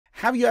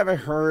Have you ever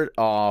heard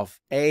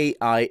of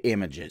AI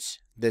images?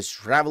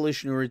 This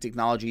revolutionary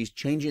technology is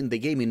changing the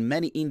game in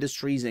many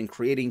industries and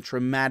creating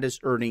tremendous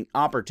earning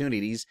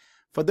opportunities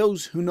for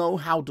those who know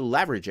how to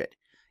leverage it.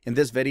 In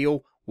this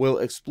video, we'll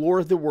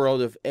explore the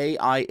world of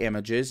AI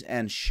images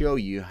and show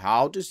you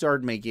how to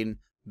start making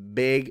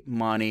big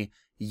money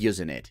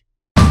using it.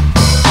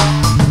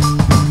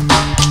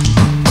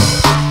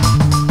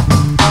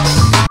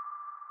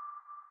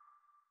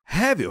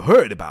 Have you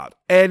heard about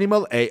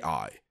Animal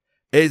AI?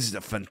 It's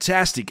the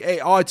fantastic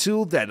AI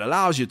tool that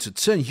allows you to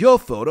turn your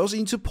photos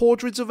into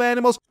portraits of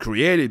animals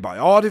created by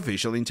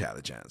artificial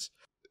intelligence.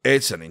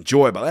 It's an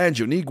enjoyable and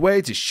unique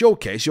way to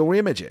showcase your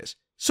images.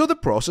 So the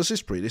process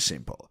is pretty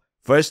simple.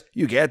 First,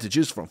 you get to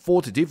choose from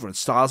 40 different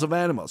styles of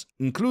animals,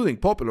 including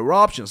popular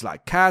options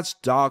like cats,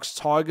 dogs,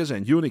 tigers,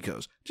 and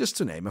unicorns, just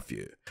to name a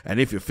few. And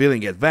if you're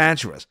feeling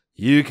adventurous,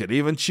 you could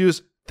even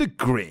choose the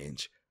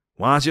Grinch.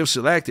 Once you've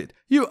selected,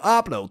 you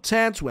upload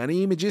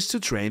 10-20 images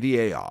to train the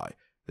AI.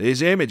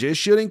 These images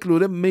should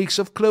include a mix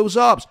of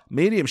close-ups,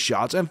 medium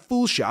shots, and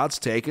full shots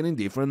taken in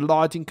different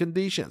lighting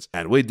conditions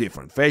and with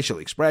different facial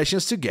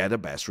expressions to get the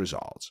best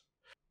results.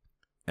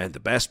 And the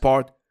best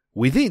part?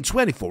 Within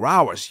 24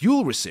 hours,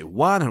 you'll receive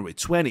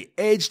 120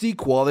 HD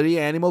quality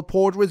animal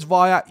portraits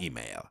via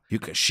email. You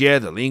can share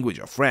the link with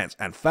your friends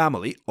and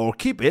family or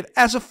keep it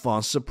as a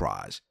fun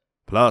surprise.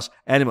 Plus,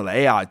 Animal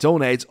AI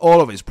donates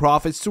all of its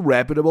profits to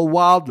reputable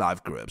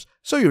wildlife groups,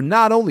 so you're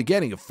not only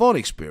getting a fun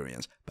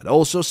experience, but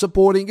also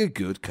supporting a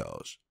good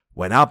cause.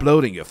 When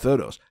uploading your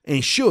photos,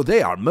 ensure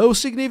they are more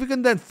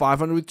significant than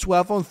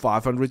 512 on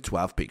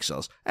 512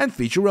 pixels and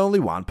feature only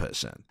one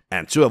person.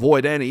 And to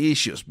avoid any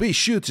issues, be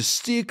sure to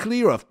steer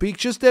clear of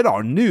pictures that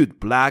are nude,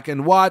 black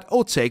and white,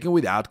 or taken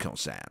without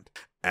consent.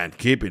 And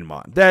keep in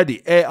mind that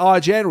the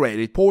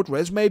AI-generated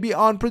portraits may be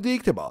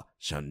unpredictable,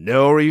 so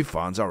no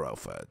refunds are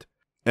offered.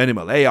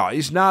 Animal AI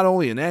is not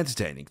only an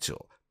entertaining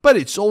tool, but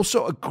it's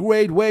also a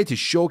great way to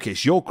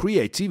showcase your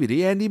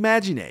creativity and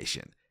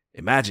imagination.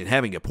 Imagine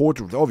having a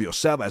portrait of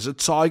yourself as a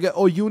tiger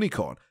or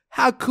unicorn.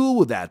 How cool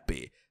would that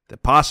be? The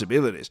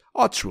possibilities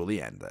are truly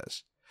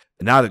endless.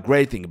 Another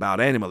great thing about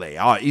Animal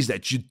AI is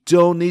that you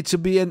don't need to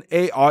be an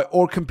AI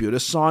or computer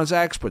science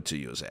expert to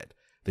use it.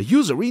 The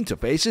user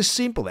interface is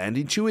simple and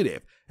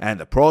intuitive, and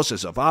the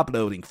process of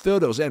uploading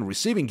photos and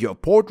receiving your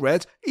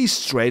portraits is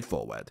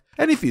straightforward.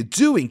 And if you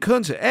do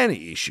encounter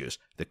any issues,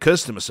 the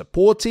customer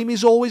support team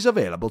is always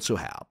available to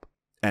help.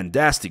 And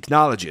as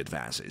technology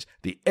advances,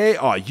 the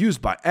AI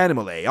used by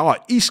Animal AI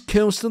is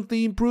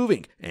constantly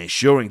improving,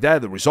 ensuring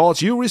that the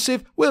results you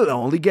receive will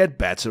only get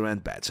better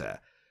and better.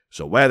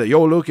 So whether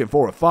you're looking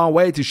for a fun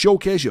way to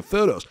showcase your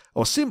photos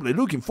or simply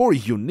looking for a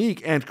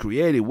unique and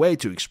creative way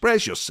to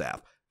express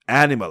yourself,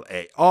 Animal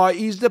AI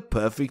is the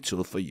perfect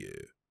tool for you.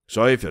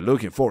 So if you're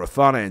looking for a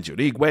fun and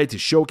unique way to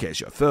showcase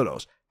your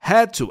photos,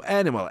 head to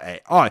Animal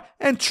AI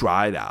and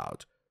try it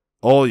out.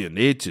 All you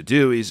need to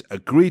do is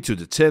agree to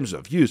the terms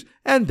of use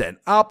and then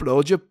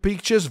upload your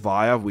pictures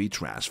via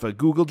WeTransfer,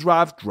 Google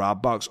Drive,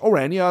 Dropbox, or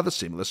any other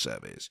similar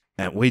service.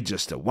 And with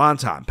just a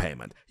one-time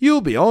payment,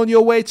 you'll be on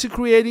your way to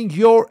creating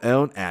your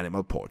own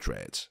animal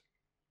portraits.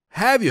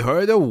 Have you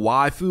heard of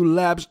Waifu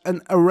Labs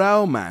and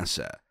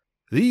Aromancer?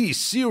 These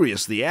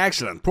seriously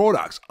excellent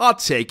products are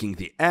taking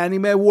the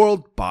anime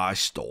world by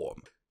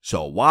storm.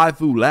 So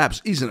Waifu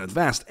Labs is an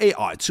advanced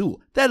AI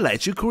tool that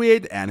lets you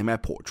create anime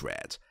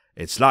portraits.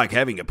 It's like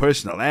having a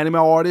personal anime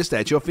artist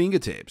at your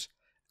fingertips.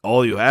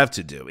 All you have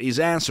to do is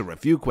answer a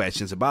few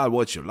questions about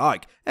what you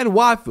like, and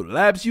Waifu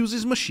Labs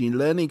uses machine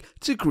learning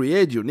to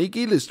create unique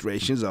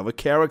illustrations of a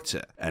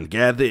character. And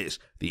get this,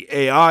 the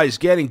AI is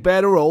getting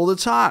better all the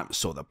time,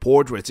 so the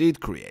portraits it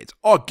creates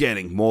are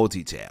getting more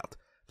detailed.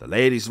 The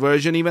latest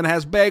version even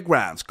has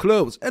backgrounds,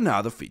 clothes, and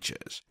other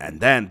features. And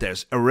then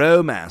there's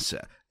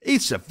Aromancer.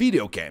 It's a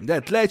video game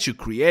that lets you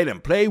create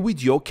and play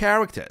with your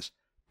characters.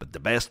 But the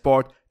best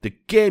part, the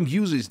game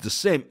uses the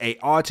same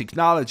AI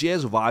technology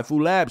as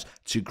Waifu Labs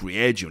to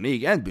create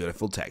unique and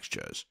beautiful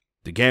textures.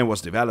 The game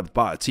was developed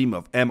by a team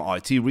of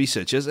MIT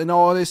researchers and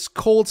artists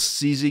called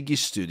Syzygy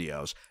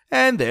Studios,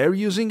 and they're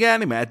using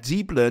anime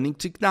deep learning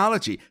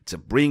technology to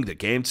bring the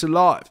game to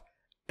life.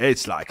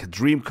 It's like a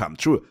dream come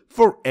true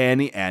for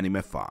any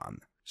anime fan.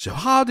 So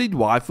how did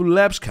Waifu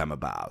Labs come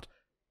about?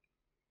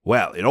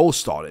 Well, it all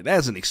started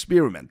as an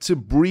experiment to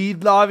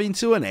breathe life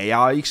into an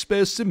AI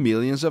exposed to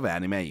millions of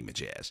anime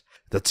images.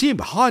 The team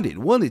behind it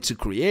wanted to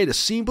create a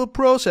simple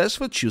process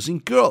for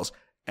choosing girls,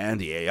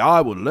 and the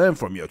AI would learn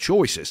from your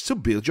choices to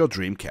build your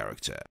dream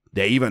character.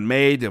 They even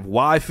made a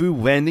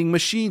waifu vending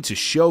machine to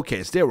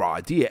showcase their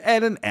idea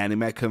at an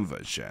anime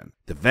convention.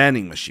 The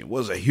vending machine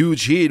was a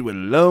huge hit with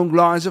long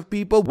lines of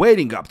people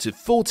waiting up to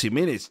 40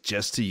 minutes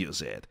just to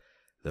use it.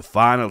 The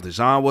final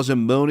design was a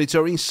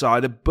monitor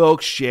inside a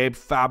box-shaped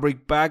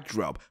fabric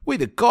backdrop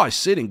with a guy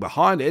sitting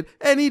behind it,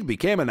 and it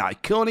became an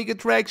iconic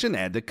attraction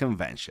at the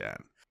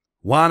convention.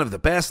 One of the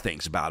best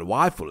things about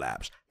Waifu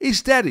Labs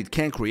is that it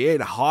can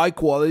create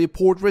high-quality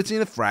portraits in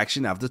a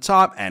fraction of the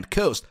time and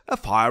cost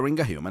of hiring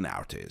a human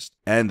artist.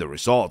 And the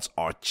results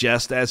are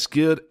just as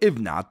good, if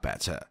not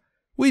better.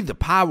 With the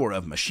power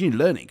of machine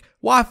learning,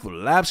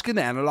 Waifu Labs can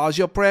analyze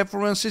your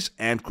preferences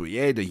and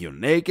create a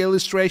unique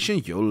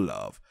illustration you'll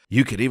love.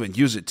 You could even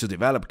use it to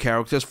develop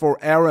characters for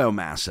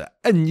Aeromancer,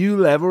 a new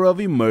level of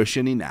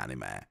immersion in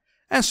anime.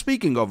 And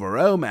speaking of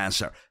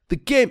Aeromancer, the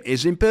game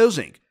is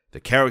imposing.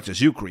 The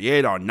characters you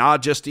create are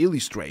not just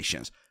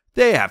illustrations.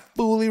 They have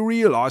fully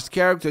realized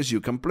characters you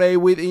can play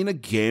with in a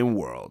game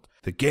world.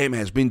 The game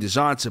has been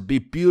designed to be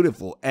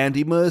beautiful and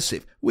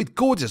immersive, with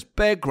gorgeous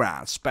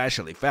backgrounds,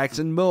 special effects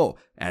and more,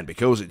 and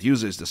because it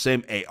uses the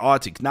same AI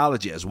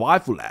technology as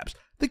Waifu Labs,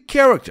 the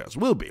characters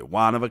will be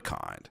one of a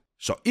kind.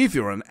 So if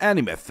you're an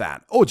anime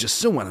fan or just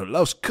someone who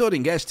loves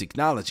cutting-edge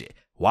technology,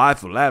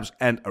 Waifu Labs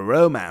and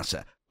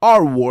Aeromancer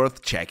are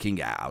worth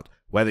checking out.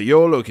 Whether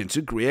you're looking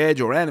to create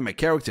your anime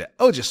character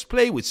or just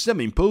play with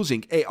some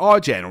imposing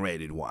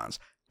AI-generated ones,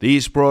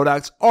 these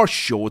products are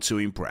sure to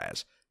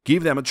impress.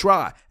 Give them a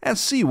try and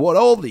see what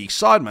all the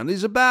excitement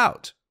is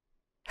about.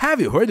 Have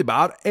you heard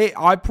about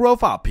AI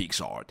Profile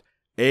PixArt?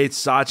 It's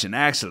such an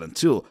excellent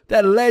tool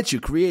that lets you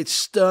create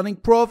stunning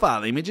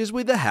profile images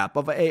with the help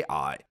of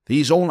AI.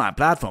 This online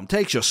platform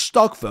takes your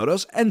stock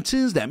photos and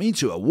turns them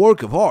into a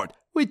work of art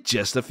with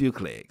just a few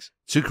clicks.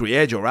 To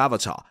create your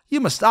avatar, you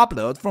must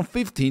upload from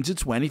 15 to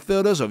 20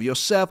 photos of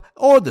yourself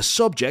or the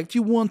subject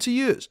you want to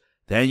use.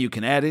 Then you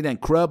can edit and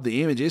crop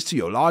the images to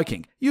your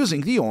liking using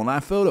the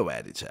online photo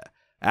editor.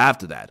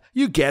 After that,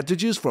 you get to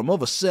choose from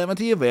over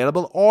 70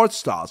 available art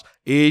styles,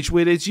 each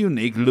with its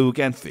unique look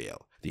and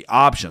feel. The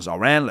options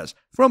are endless,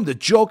 from the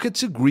Joker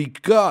to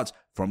Greek gods,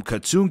 from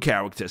cartoon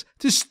characters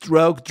to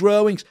stroke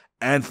drawings,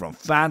 and from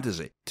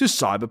fantasy to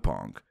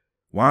cyberpunk.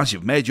 Once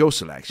you've made your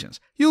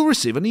selections, you'll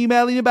receive an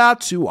email in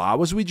about 2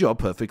 hours with your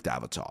perfect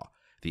avatar.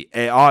 The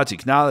AI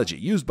technology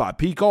used by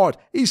PixArt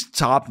is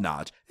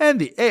top-notch, and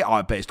the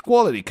AI-based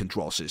quality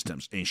control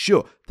systems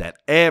ensure that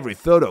every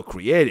photo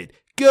created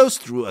goes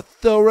through a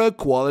thorough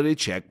quality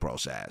check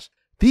process.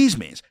 This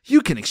means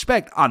you can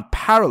expect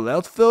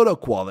unparalleled photo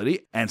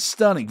quality and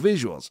stunning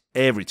visuals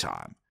every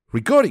time.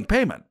 Regarding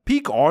payment,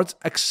 PixArt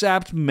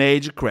accepts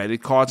major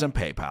credit cards and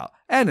PayPal,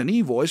 and an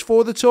invoice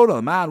for the total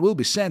amount will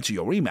be sent to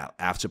your email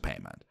after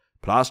payment.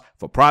 Plus,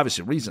 for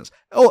privacy reasons,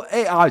 all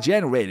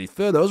AI-generated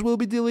photos will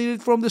be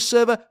deleted from the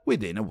server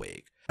within a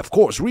week. Of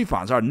course,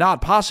 refunds are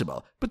not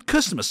possible, but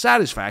customer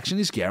satisfaction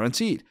is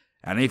guaranteed.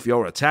 And if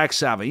you're a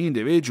tech-savvy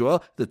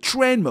individual, the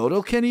train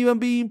model can even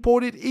be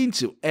imported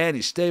into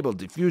any Stable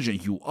Diffusion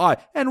UI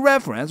and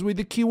referenced with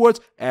the keywords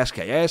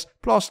SKS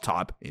plus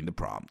type in the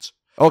prompts.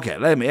 Okay,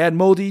 let me add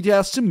more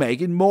details to make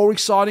it more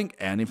exciting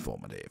and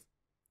informative.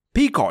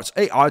 PixArt's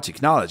AI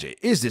technology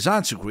is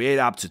designed to create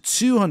up to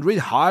 200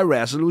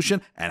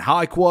 high-resolution and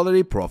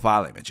high-quality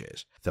profile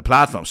images. The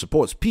platform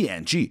supports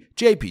PNG,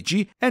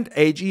 JPG, and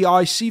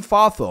HEIC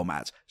file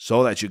formats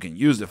so that you can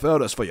use the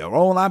photos for your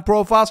online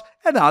profiles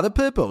and other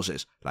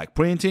purposes like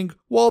printing,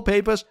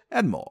 wallpapers,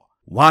 and more.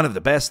 One of the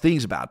best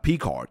things about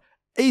PixArt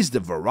is the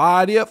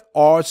variety of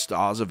art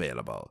styles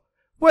available.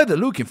 Whether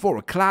looking for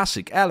a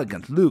classic,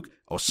 elegant look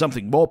or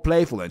something more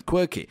playful and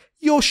quirky,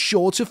 you're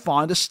sure to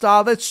find a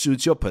style that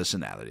suits your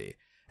personality.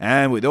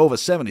 And with over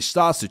 70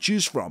 styles to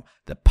choose from,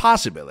 the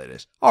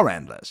possibilities are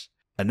endless.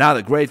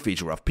 Another great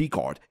feature of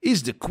PixArt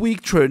is the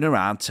quick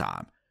turnaround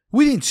time.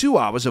 Within 2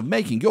 hours of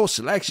making your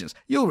selections,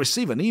 you'll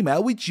receive an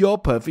email with your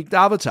perfect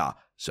avatar,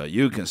 so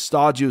you can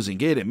start using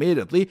it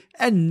immediately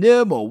and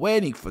no more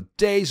waiting for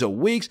days or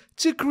weeks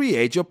to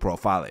create your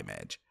profile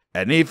image.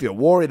 And if you're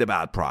worried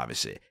about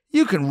privacy,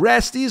 you can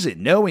rest easy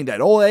knowing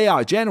that all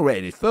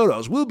AI-generated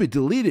photos will be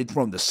deleted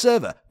from the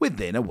server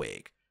within a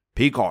week.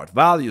 PixArt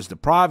values the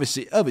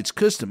privacy of its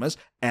customers,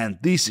 and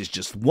this is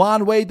just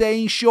one way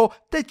they ensure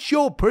that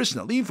your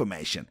personal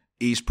information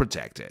is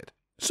protected.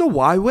 So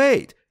why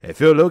wait? If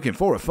you're looking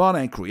for a fun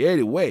and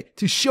creative way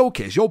to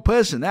showcase your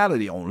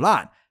personality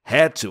online,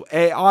 head to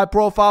AI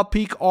Profile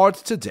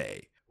PixArt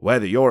today.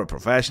 Whether you're a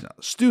professional,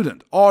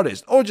 student,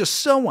 artist, or just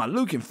someone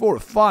looking for a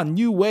fun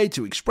new way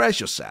to express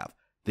yourself,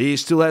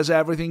 this tool has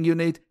everything you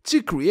need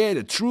to create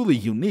a truly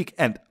unique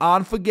and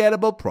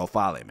unforgettable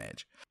profile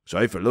image. So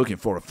if you're looking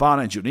for a fun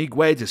and unique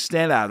way to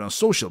stand out on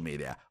social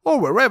media or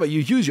wherever you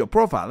use your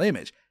profile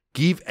image,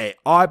 give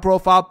AI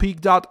Profile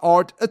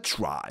Pic.art a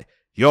try.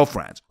 Your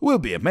friends will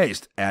be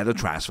amazed at the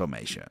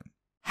transformation.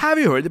 Have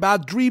you heard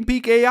about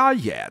DreamPeak AI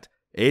yet?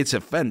 It's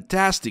a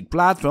fantastic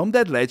platform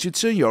that lets you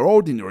turn your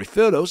ordinary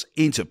photos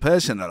into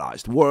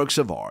personalized works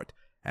of art.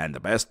 And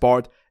the best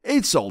part,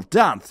 it's all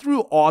done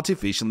through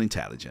artificial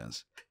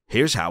intelligence.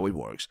 Here's how it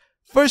works.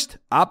 First,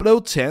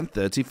 upload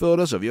 10-30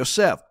 photos of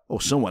yourself, or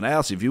someone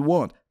else if you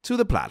want, to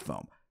the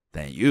platform.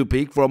 Then you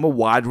pick from a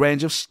wide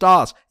range of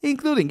styles,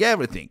 including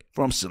everything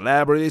from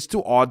celebrities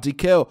to art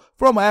deco,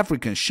 from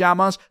African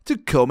shamans to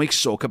comic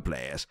soccer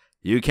players.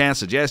 You can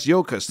suggest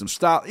your custom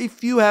style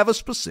if you have a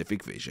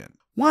specific vision.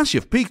 Once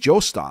you've picked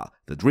your style,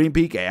 the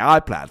DreamPeak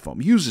AI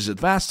platform uses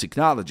advanced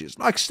technologies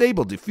like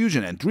Stable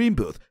Diffusion and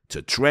DreamBooth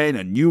to train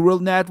a neural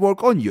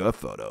network on your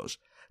photos.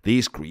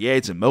 This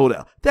creates a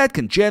model that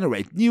can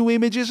generate new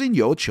images in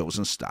your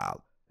chosen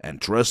style.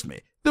 And trust me,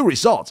 the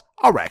results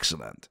are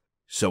excellent.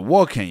 So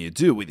what can you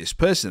do with these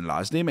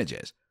personalized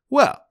images?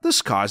 Well, the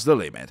sky's the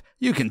limit.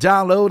 You can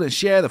download and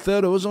share the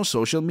photos on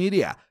social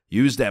media,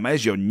 use them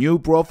as your new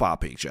profile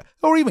picture,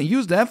 or even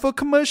use them for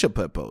commercial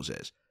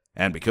purposes.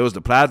 And because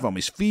the platform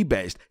is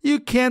fee-based,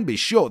 you can be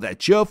sure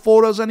that your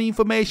photos and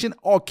information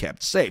are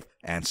kept safe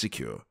and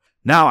secure.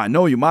 Now I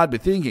know you might be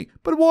thinking,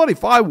 but what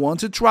if I want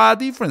to try a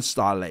different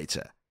style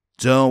later?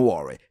 Don't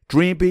worry,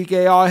 DreamPeak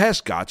AI has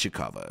got you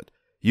covered.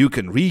 You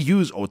can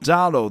reuse or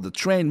download the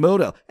trained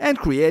model and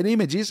create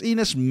images in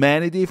as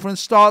many different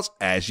styles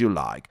as you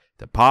like.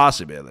 The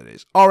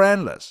possibilities are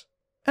endless.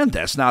 And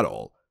that's not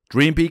all.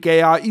 DreamPeak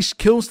AI is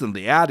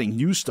constantly adding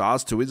new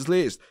styles to its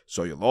list,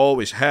 so you'll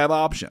always have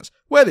options.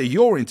 Whether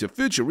you're into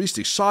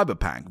futuristic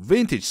cyberpunk,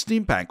 vintage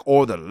steampunk,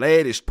 or the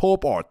latest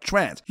pop art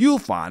trends, you'll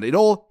find it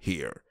all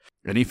here.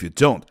 And if you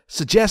don't,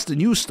 suggest a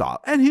new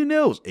style, and who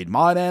knows, it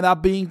might end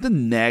up being the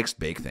next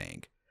big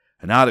thing.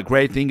 Another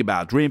great thing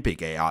about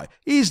DreamPeak AI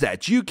is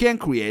that you can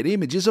create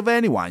images of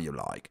anyone you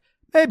like.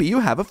 Maybe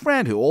you have a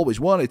friend who always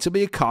wanted to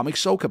be a comic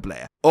soccer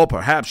player, or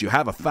perhaps you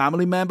have a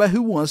family member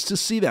who wants to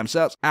see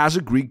themselves as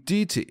a Greek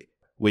deity.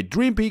 With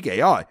DreamPeak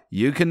AI,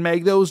 you can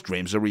make those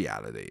dreams a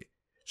reality.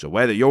 So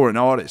whether you're an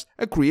artist,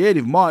 a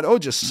creative mind, or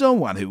just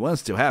someone who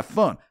wants to have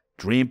fun,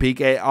 DreamPeak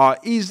AI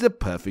is the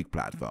perfect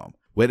platform.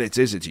 With its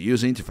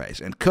easy-to-use interface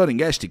and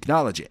cutting-edge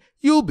technology,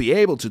 you'll be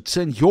able to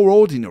turn your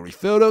ordinary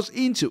photos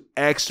into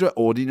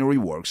extraordinary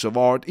works of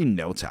art in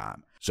no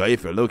time. So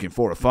if you're looking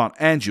for a fun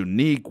and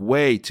unique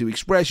way to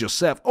express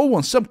yourself or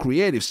want some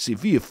creative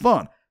severe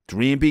fun,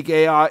 DreamPeak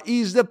AI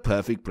is the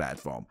perfect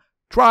platform.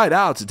 Try it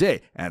out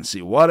today and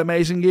see what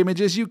amazing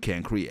images you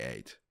can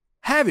create.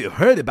 Have you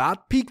heard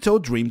about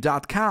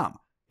PictoDream.com?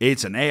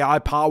 It's an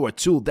AI-powered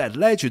tool that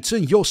lets you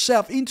turn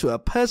yourself into a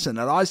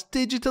personalized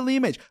digital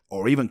image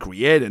or even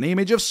create an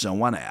image of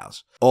someone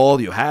else. All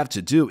you have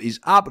to do is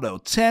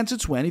upload 10 to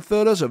 20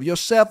 photos of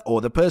yourself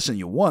or the person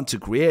you want to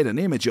create an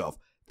image of.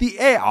 The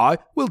AI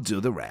will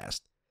do the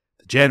rest.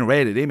 The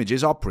generated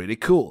images are pretty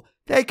cool.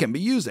 They can be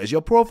used as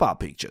your profile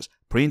pictures,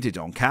 printed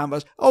on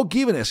canvas, or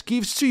given as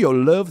gifts to your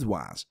loved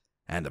ones.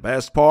 And the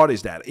best part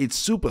is that it's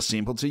super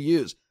simple to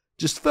use.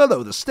 Just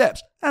follow the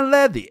steps and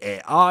let the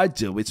AI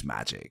do its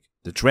magic.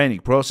 The training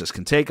process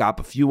can take up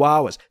a few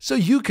hours, so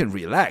you can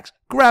relax,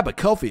 grab a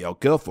coffee or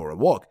go for a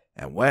walk,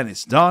 and when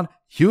it's done,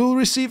 you'll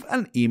receive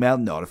an email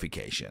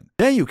notification.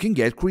 Then you can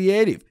get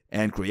creative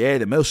and create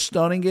the most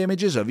stunning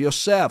images of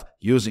yourself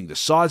using the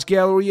site's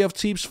gallery of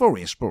tips for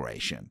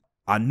inspiration.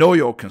 I know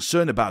you're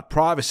concerned about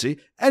privacy,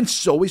 and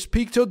so is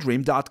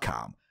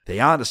PictoDream.com. They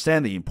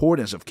understand the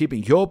importance of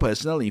keeping your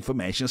personal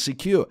information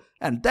secure,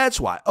 and that's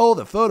why all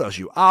the photos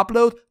you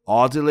upload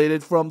are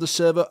deleted from the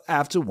server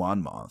after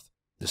 1 month.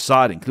 The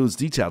site includes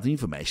detailed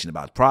information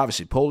about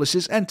privacy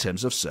policies and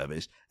terms of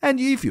service,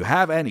 and if you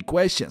have any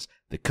questions,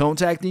 the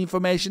contact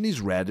information is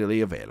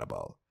readily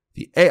available.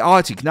 The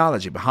AI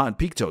technology behind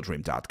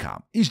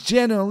PictoDream.com is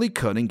genuinely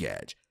cutting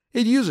edge.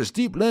 It uses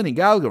deep learning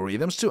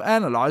algorithms to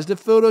analyze the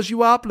photos you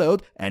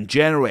upload and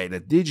generate a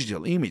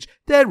digital image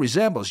that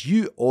resembles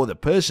you or the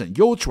person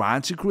you're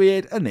trying to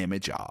create an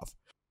image of.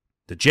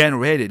 The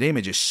generated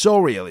image is so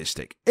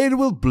realistic, it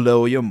will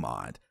blow your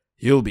mind.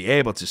 You'll be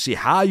able to see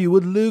how you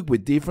would look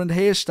with different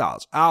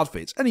hairstyles,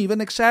 outfits, and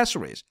even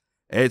accessories.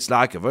 It's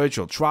like a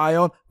virtual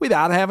try-on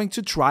without having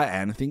to try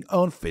anything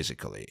on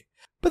physically.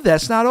 But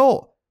that's not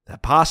all. The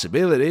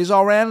possibilities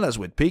are endless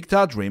with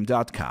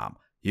PictoDream.com.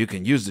 You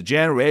can use the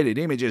generated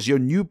image as your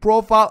new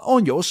profile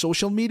on your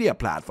social media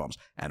platforms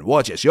and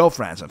watch as your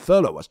friends and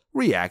followers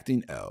react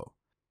in awe.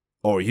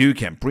 Or you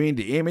can print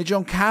the image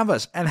on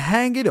canvas and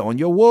hang it on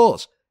your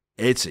walls.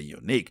 It's a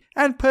unique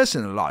and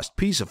personalized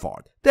piece of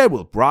art that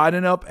will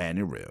brighten up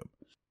any room.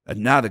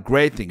 Another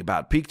great thing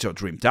about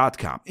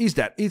PictoDream.com is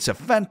that it's a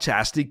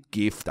fantastic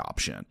gift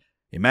option.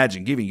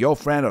 Imagine giving your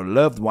friend or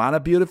loved one a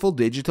beautiful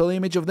digital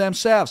image of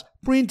themselves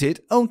printed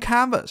on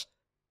canvas.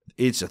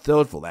 It's a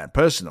thoughtful and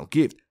personal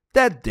gift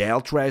that they'll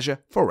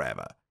treasure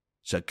forever.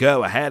 So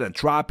go ahead and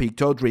try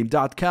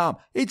PictoDream.com.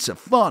 It's a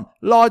fun,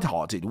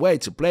 light-hearted way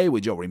to play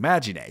with your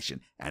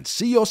imagination and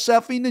see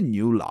yourself in a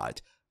new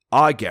light.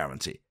 I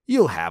guarantee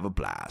you'll have a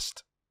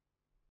blast.